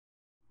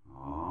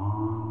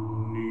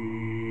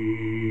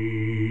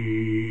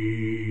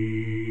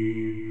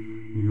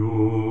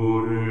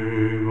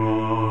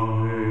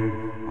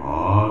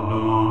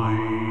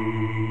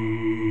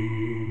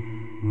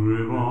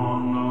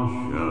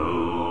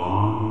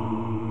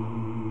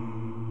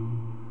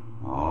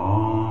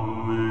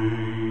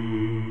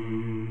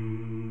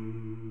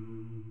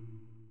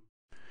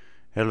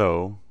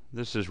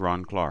this is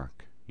Ron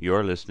Clark.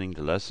 You're listening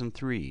to Lesson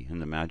 3 in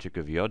the Magic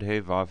of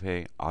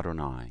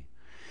IHVH-ADNI.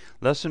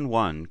 Lesson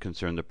 1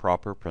 concerned the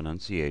proper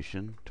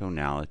pronunciation,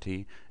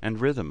 tonality,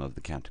 and rhythm of the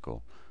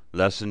canticle.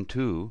 Lesson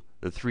 2,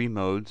 the 3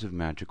 modes of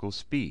magical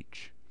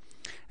speech.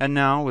 And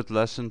now, with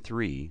Lesson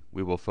 3,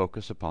 we will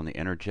focus upon the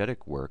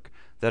energetic work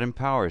that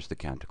empowers the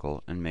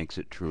canticle and makes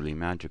it truly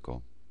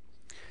magical.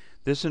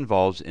 This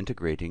involves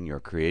integrating your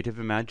creative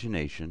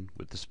imagination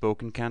with the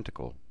spoken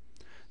canticle,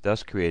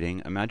 thus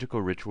creating a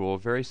magical ritual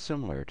very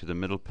similar to the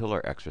middle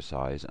pillar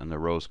exercise and the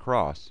rose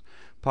cross,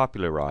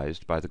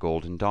 popularized by the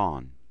Golden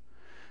Dawn.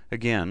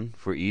 Again,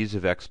 for ease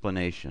of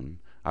explanation,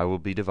 I will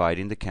be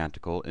dividing the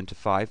canticle into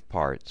 5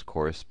 parts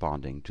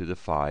corresponding to the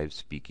 5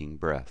 speaking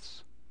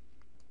breaths.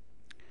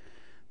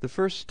 The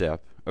first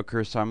step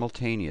occurs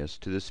simultaneous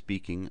to the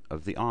speaking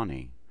of the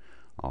Ani.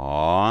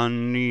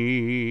 Ani.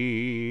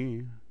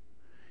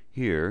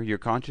 Here, your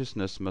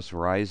consciousness must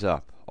rise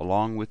up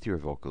along with your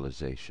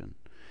vocalization.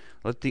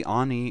 Let the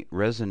Ani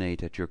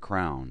resonate at your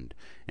crown,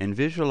 and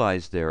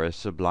visualize there a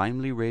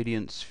sublimely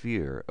radiant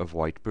sphere of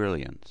white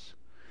brilliance.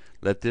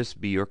 Let this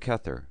be your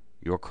Kether,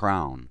 your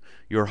crown,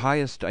 your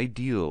highest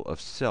ideal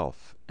of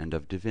self and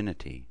of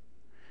divinity.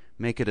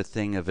 Make it a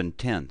thing of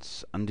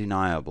intense,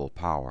 undeniable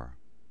power.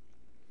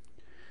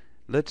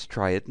 Let's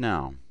try it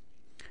now.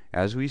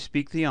 As we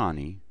speak the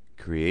Ani,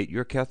 create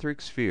your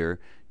Ketheric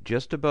sphere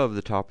just above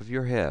the top of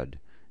your head,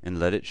 and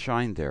let it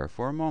shine there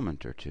for a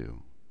moment or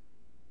two.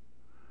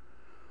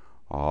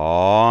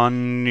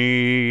 Ani.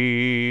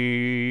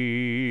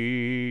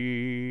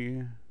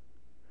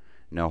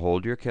 Now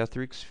hold your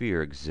Ketheric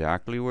sphere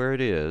exactly where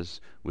it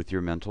is with your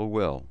mental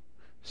will.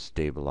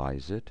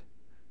 Stabilize it.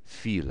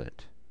 Feel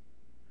it.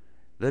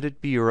 Let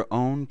it be your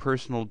own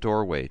personal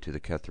doorway to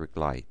the Ketheric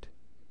light.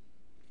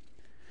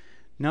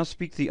 Now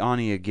speak the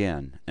Ani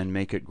again and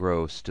make it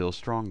grow still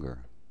stronger.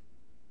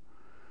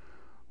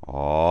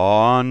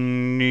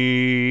 Ani.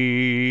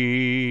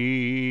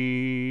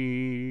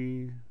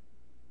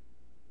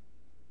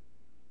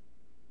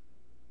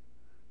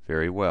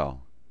 Very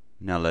well.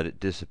 Now let it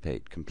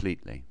dissipate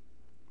completely.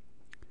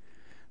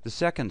 The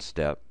second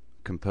step,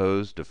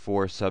 composed of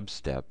 4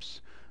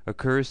 sub-steps,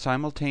 occurs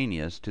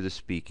simultaneous to the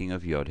speaking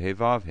of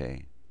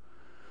Yod-He-Vav-He.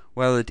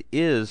 While it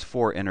is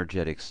 4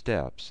 energetic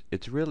steps,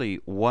 it's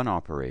really one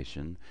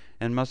operation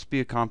and must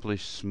be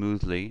accomplished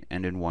smoothly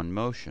and in one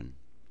motion.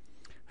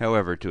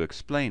 However, to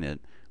explain it,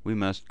 we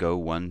must go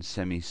one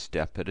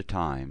semi-step at a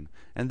time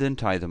and then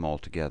tie them all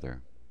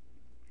together.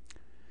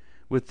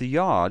 With the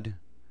Yod,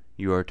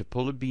 you are to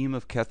pull a beam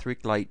of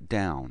Ketheric light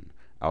down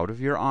out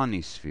of your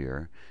Ani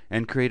sphere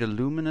and create a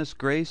luminous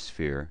gray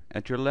sphere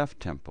at your left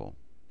temple.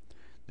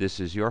 This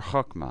is your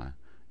Chokmah,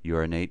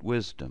 your innate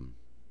wisdom.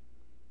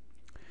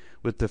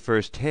 With the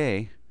first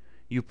He,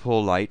 you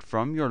pull light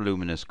from your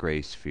luminous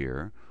gray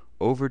sphere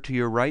over to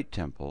your right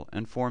temple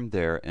and form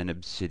there an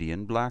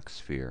obsidian black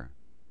sphere.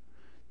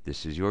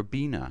 This is your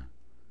Bina,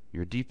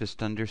 your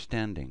deepest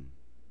understanding.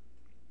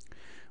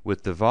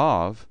 With the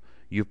Vav,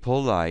 you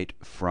pull light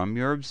from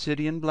your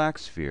obsidian black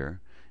sphere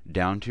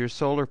down to your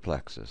solar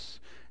plexus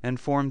and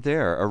form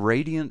there a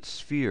radiant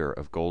sphere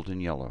of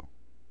golden yellow.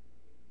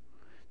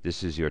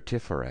 This is your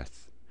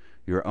Tifereth,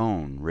 your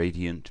own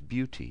radiant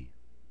beauty.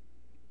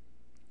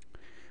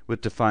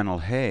 With the final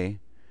He,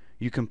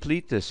 you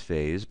complete this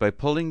phase by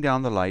pulling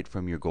down the light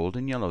from your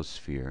golden yellow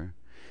sphere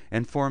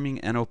and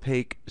forming an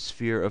opaque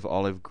sphere of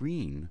olive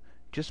green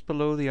just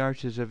below the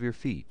arches of your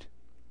feet.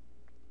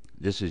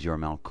 This is your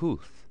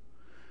Malkuth,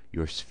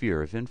 your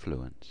sphere of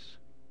influence.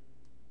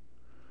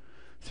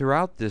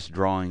 Throughout this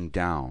drawing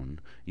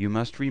down, you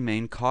must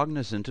remain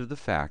cognizant of the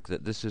fact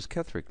that this is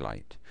Ketheric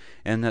light,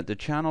 and that the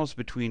channels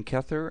between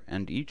Kether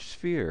and each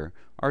sphere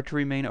are to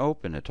remain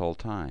open at all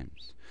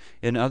times.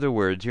 In other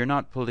words, you're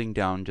not pulling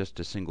down just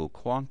a single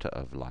quanta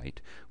of light,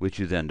 which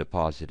you then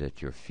deposit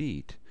at your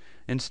feet.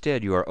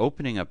 Instead, you are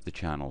opening up the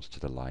channels to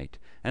the light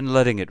and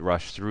letting it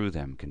rush through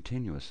them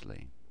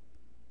continuously.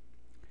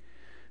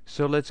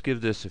 So let's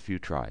give this a few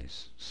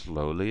tries.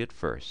 Slowly at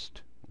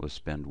first. We'll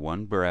spend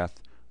 1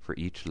 breath for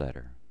each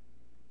letter.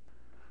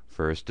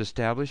 First,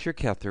 establish your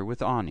Kether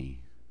with Ani.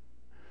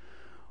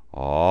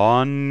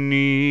 Ani.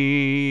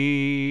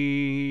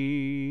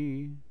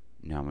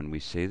 Now when we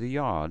say the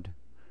Yod,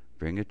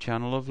 bring a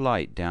channel of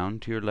light down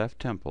to your left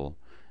temple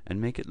and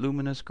make it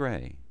luminous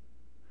gray.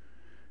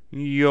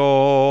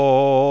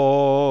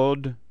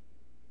 Yod.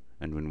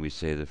 And when we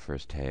say the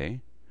first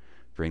He,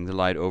 bring the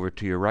light over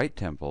to your right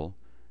temple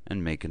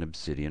and make an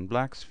obsidian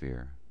black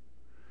sphere.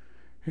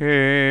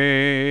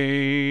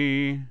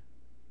 He.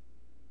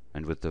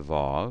 And with the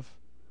Vav,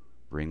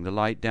 bring the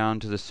light down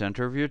to the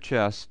center of your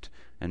chest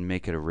and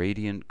make it a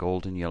radiant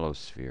golden yellow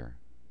sphere.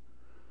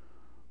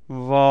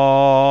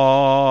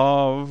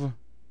 Vav.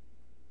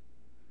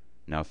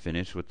 Now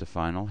finish with the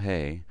final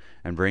He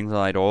and bring the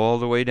light all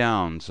the way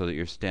down so that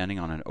you're standing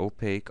on an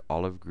opaque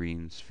olive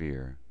green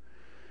sphere.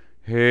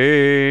 He.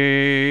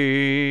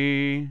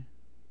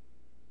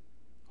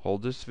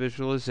 Hold this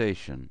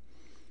visualization.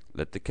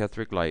 Let the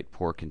Ketheric light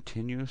pour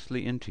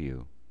continuously into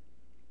you.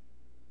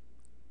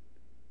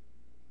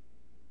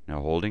 Now,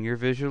 holding your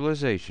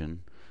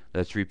visualization,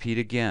 let's repeat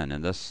again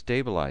and thus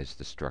stabilize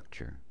the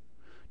structure.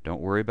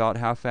 Don't worry about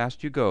how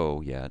fast you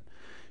go yet.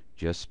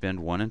 Just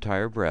spend one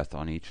entire breath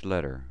on each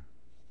letter.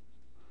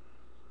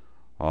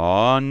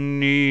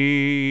 Ani,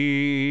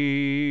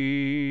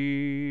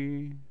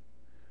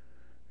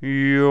 Yod,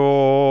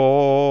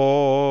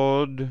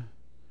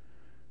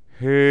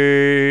 He,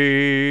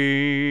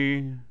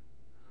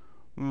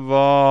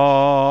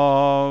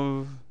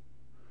 Vav,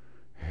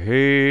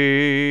 He.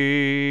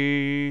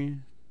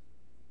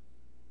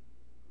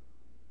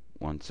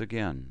 Once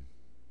again.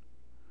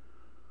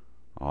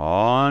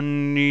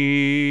 Ani,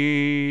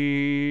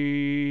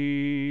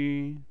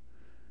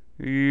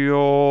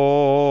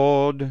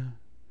 Yod,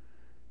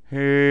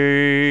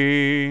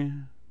 He,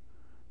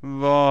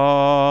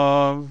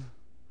 Vav,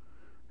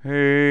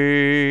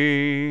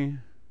 He.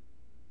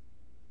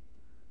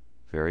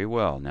 Very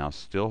well. Now,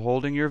 still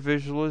holding your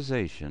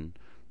visualization,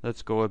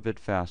 let's go a bit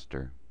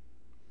faster.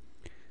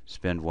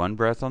 Spend one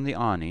breath on the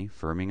Ani,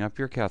 firming up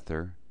your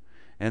Kether,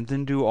 and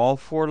then do all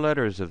 4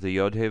 letters of the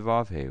Yod He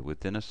Vav He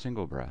within a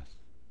single breath.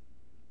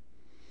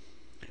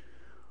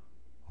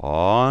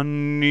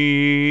 Ani,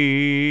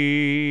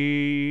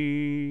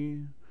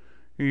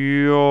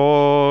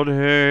 Yod He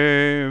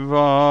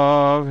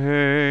Vav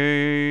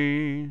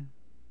He.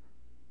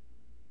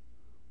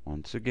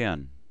 Once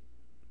again.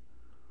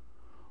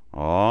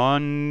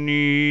 Ani,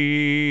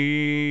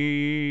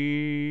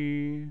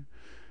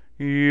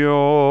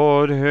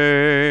 Yod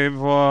He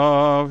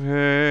Vav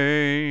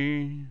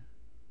He.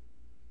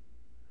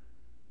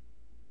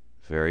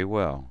 Very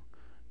well.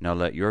 Now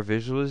let your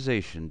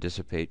visualization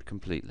dissipate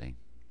completely.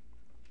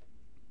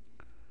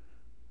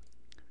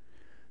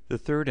 The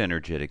third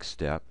energetic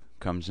step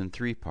comes in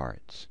 3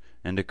 parts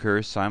and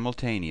occurs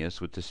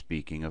simultaneous with the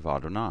speaking of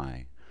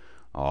Adonai.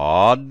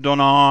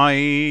 Adonai.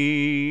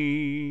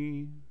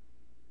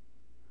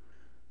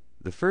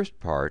 The first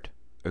part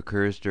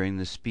occurs during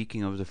the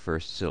speaking of the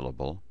first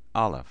syllable,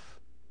 Aleph.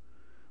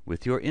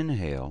 With your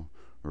inhale,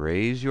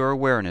 raise your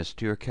awareness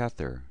to your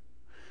Kether.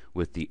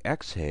 With the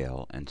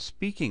exhale and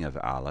speaking of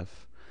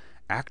Aleph,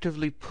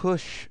 actively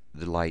push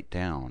the light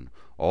down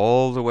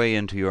all the way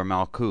into your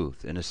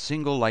Malkuth in a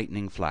single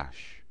lightning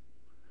flash.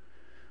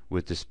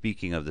 With the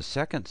speaking of the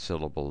second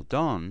syllable,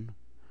 Don,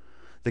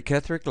 the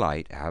Ketheric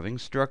light, having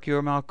struck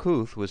your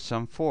Malkuth with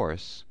some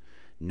force,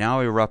 now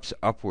erupts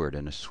upward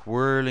in a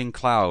swirling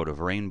cloud of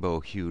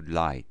rainbow-hued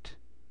light.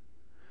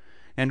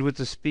 And with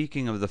the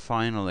speaking of the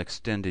final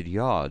extended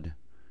Yod,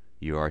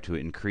 you are to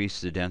increase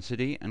the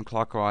density and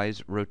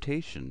clockwise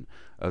rotation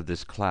of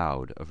this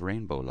cloud of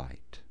rainbow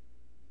light.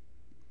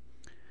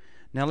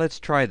 Now let's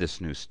try this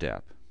new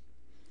step.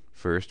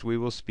 First we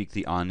will speak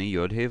the Ani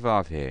Yod He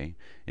Vav He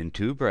in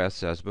 2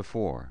 breaths as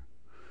before.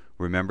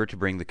 Remember to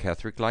bring the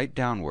Ketheric light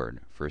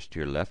downward, first to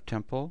your left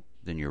temple,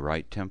 then your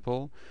right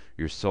temple,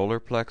 your solar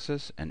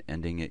plexus, and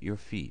ending at your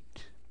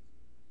feet.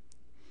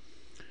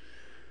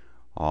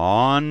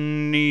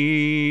 Ani,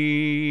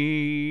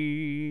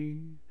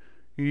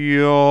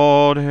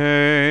 Yod He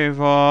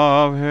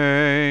Vav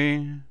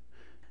He.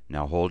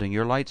 Now holding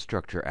your light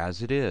structure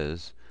as it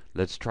is,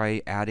 let's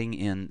try adding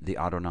in the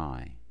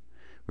Adonai.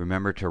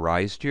 Remember to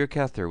rise to your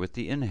Kether with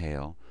the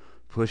inhale,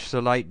 push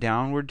the light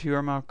downward to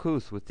your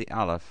Malkuth with the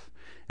Aleph,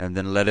 and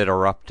then let it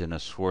erupt in a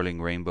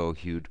swirling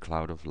rainbow-hued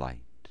cloud of light.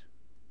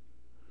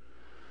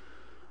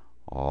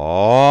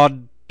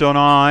 Adonai.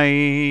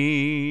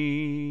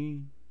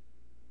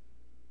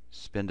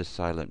 Spend a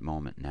silent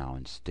moment now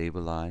and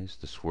stabilize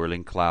the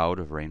swirling cloud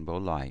of rainbow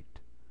light.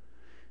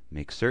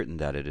 Make certain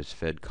that it is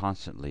fed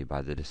constantly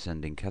by the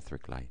descending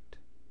Ketheric light.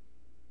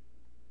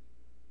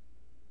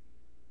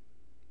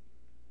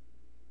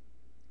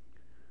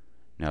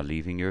 Now,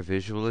 leaving your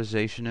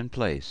visualization in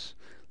place,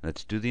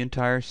 let's do the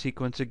entire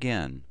sequence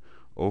again,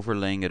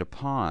 overlaying it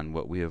upon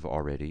what we have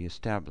already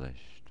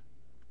established.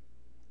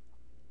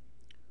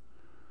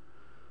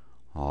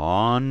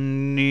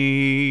 Ani,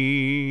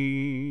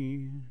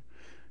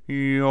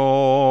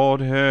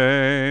 Yod He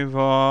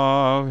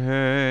Vav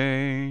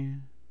He.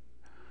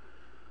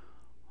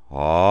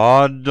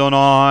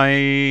 Adonai.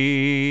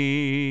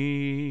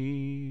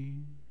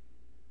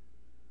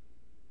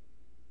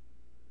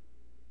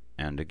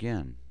 And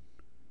again.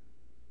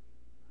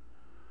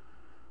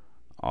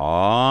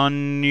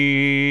 Ani,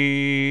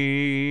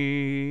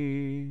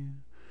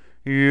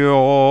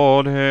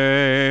 Yod He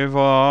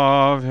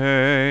Vav He.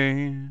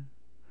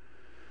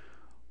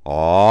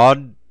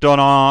 Adonai.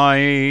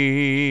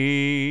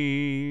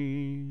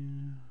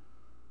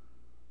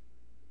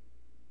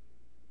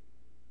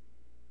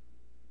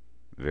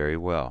 Very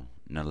well.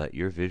 Now let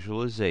your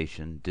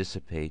visualization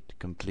dissipate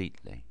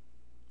completely.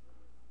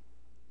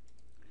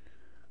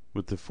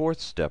 With the 4th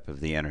step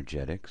of the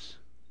energetics,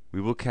 we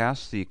will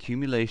cast the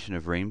accumulation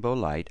of rainbow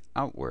light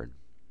outward.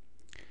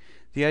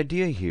 The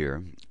idea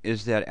here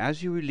is that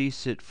as you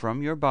release it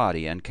from your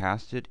body and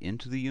cast it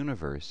into the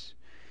universe,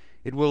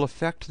 it will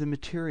affect the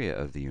materia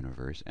of the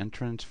universe and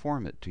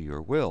transform it to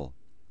your will.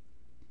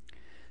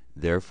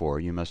 Therefore,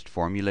 you must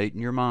formulate in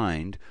your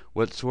mind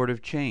what sort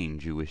of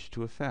change you wish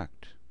to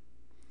effect.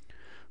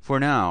 For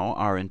now,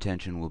 our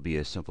intention will be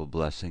a simple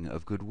blessing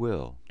of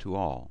goodwill to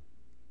all.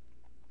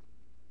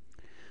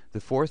 The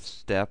fourth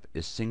step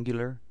is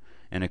singular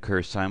and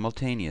occurs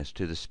simultaneous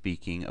to the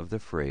speaking of the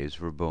phrase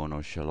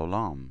Ribbono Shel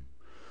Olam.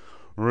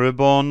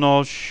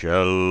 Ribbono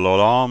Shel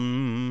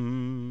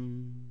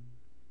Olam.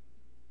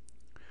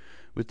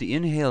 With the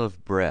inhale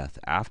of breath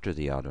after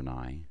the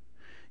Adonai,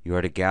 you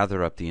are to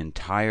gather up the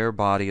entire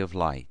body of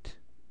light,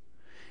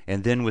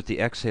 and then with the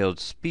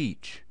exhaled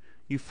speech,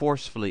 you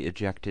forcefully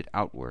eject it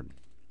outward.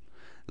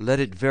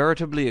 Let it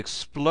veritably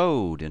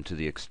explode into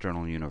the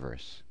external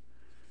universe.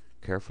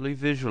 Carefully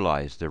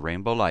visualize the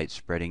rainbow light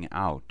spreading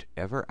out,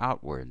 ever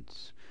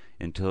outwards,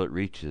 until it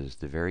reaches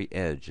the very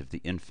edge of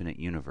the infinite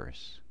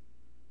universe.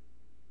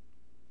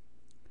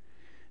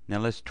 Now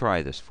let's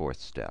try this fourth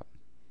step.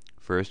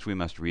 First, we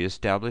must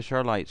re-establish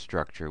our light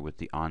structure with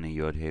the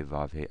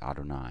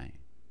IHVH-ADNI.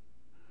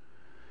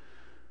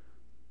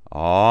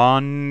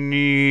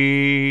 Ani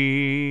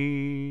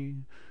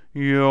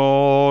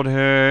Yod-He-Vav-He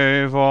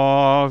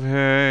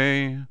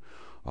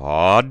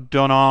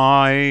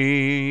Adonai.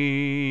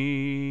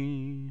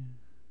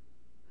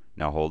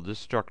 Now hold this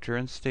structure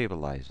and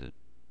stabilize it.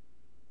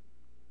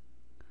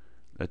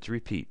 Let's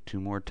repeat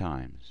 2 more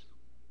times.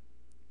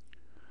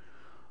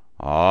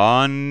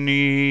 Ani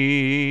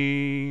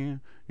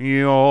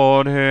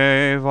Yod-He-Vav-He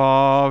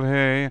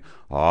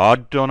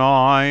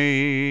Adonai.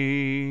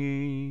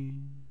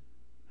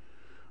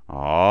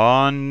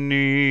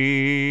 Ani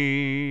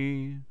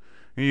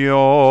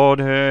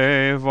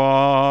Yod-He-Vav-He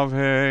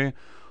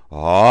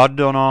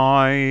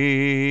Adonai.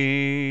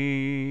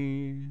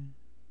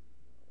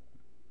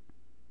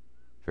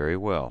 Very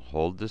well.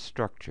 Hold this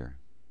structure.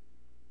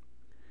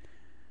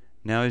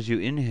 Now as you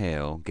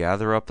inhale,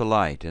 gather up the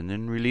light and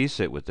then release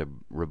it with the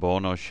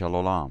Ribbono Shel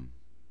Olam.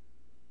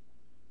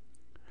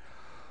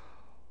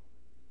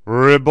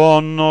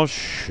 Ribbono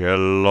Shel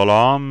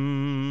Olam.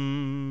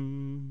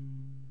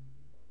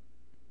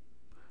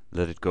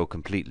 Let it go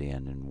completely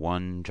and in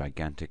one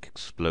gigantic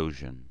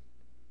explosion.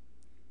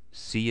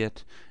 See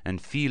it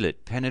and feel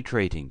it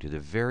penetrating to the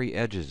very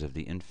edges of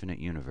the infinite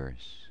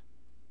universe.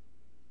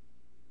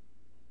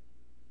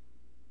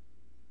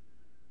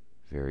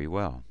 Very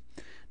well.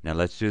 Now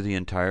let's do the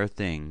entire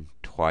thing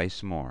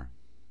twice more.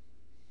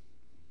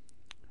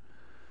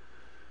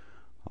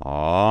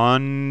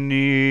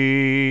 Ani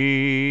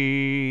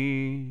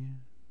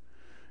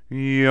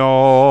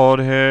Yod-He-Vav-He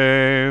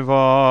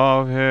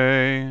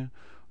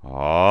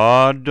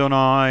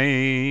Adonai.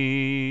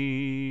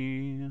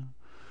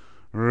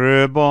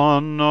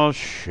 Ribbono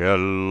Shel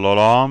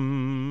Olam.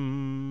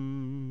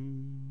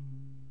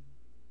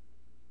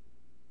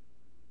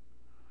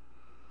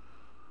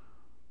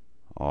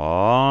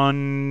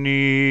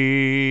 Ani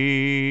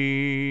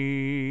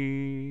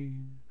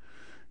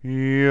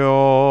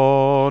Yod-He-Vav-He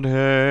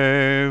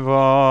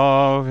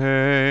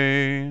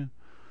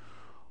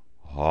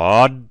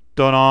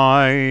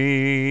Adonai.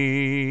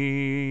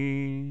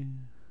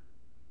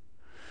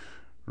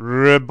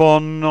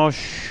 Ribbono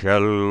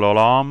Shel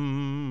Olam.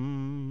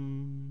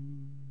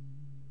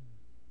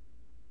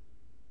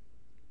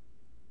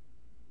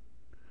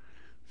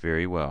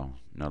 Very well.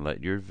 Now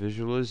let your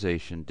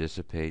visualization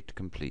dissipate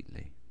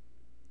completely.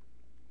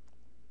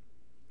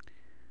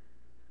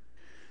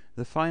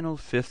 The final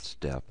fifth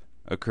step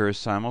occurs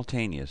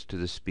simultaneous to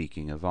the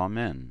speaking of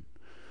Amen.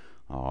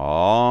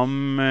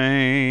 Amen.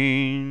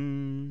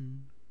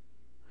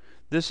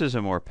 This is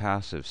a more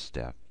passive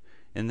step,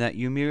 in that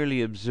you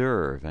merely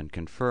observe and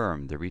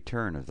confirm the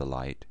return of the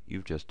light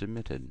you've just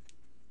emitted.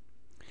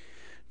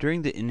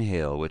 During the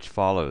inhale which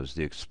follows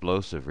the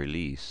explosive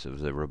release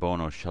of the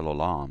Ribbono Shel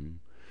Olam,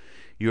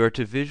 you are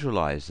to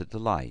visualize that the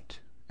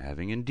light,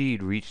 having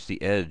indeed reached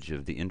the edge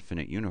of the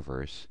infinite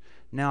universe,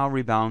 now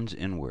rebounds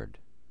inward.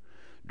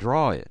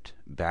 Draw it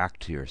back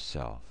to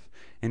yourself,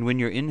 and when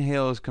your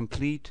inhale is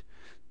complete,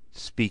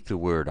 speak the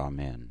word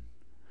Amen.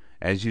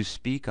 As you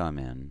speak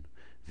Amen,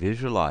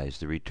 visualize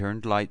the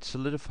returned light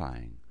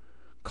solidifying,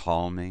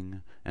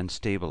 calming, and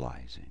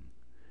stabilizing.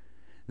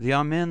 The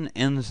Amen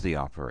ends the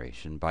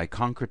operation by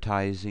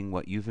concretizing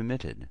what you've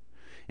emitted,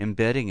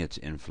 embedding its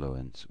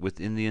influence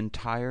within the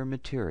entire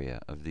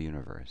materia of the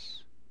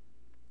universe.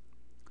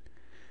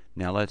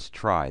 Now let's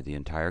try the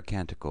entire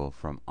canticle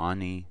from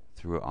Ani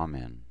through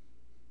Amen.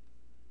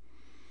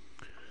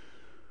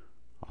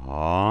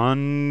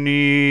 Ani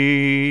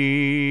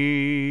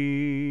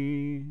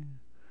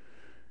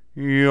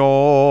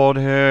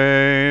Yod-He-Vav-He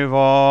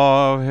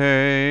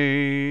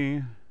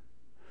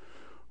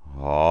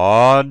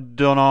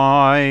Adonai.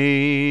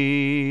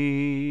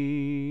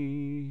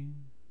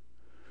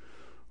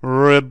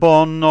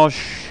 Ribbono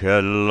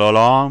Shel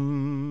Olam.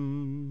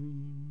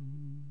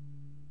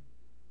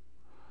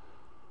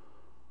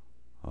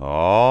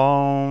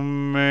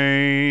 Amen.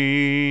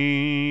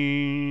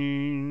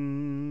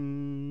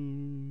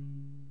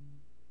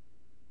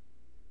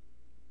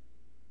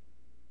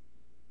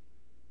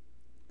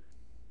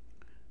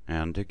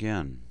 And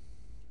again,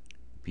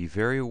 be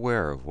very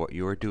aware of what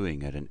you are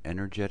doing at an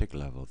energetic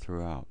level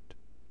throughout.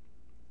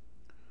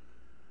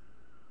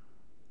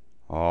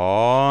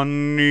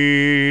 Ani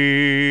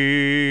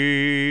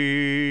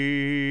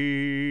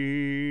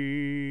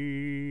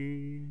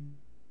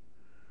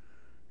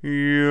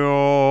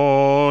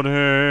Yod He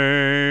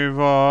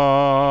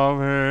Vav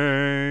He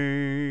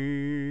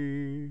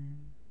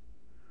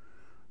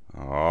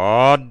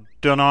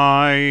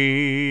Adonai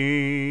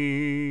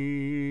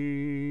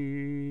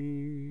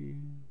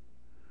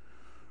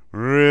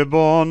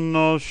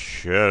Ribono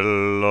Shel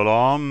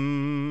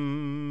Olam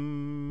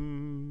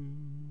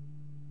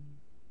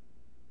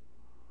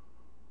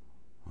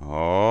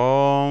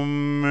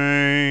Amen.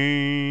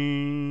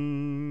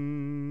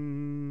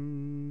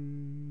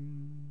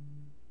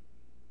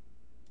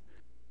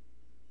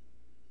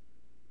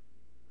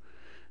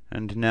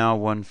 And now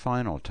one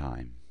final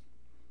time.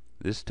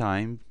 This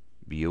time,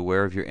 be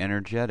aware of your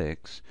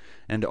energetics,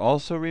 and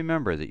also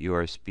remember that you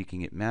are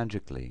speaking it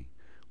magically,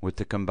 with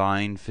the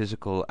combined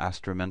physical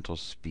astromental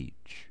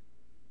speech.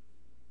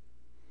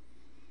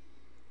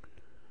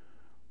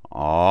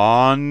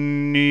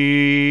 Ani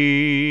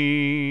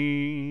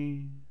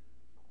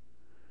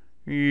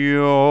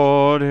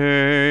Yod He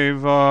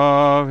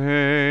Vav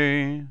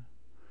He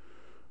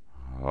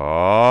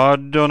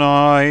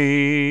Adonai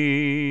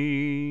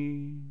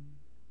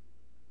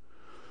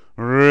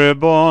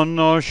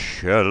Ribono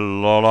Shel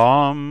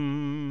Olam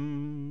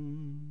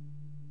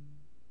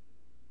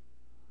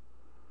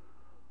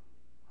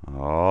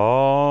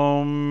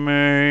Amen.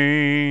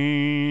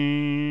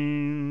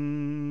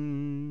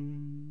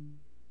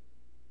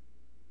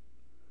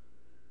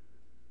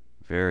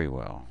 Very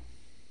well.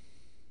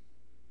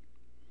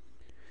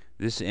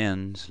 This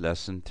ends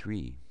Lesson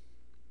 3.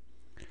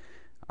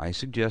 I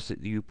suggest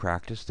that you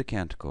practice the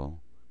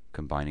canticle,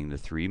 combining the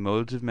 3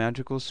 modes of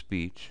magical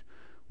speech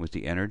with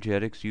the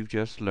energetics you've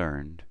just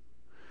learned,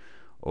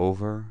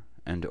 over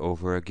and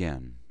over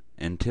again,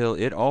 until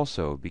it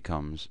also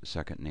becomes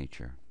second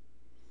nature.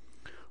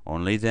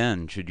 Only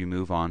then should you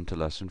move on to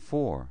Lesson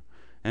 4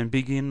 and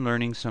begin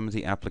learning some of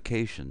the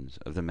applications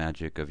of the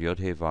magic of Yod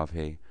He Vav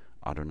He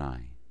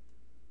Adonai.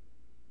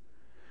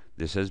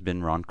 This has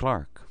been Ron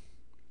Clark.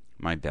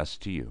 My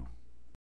best to you.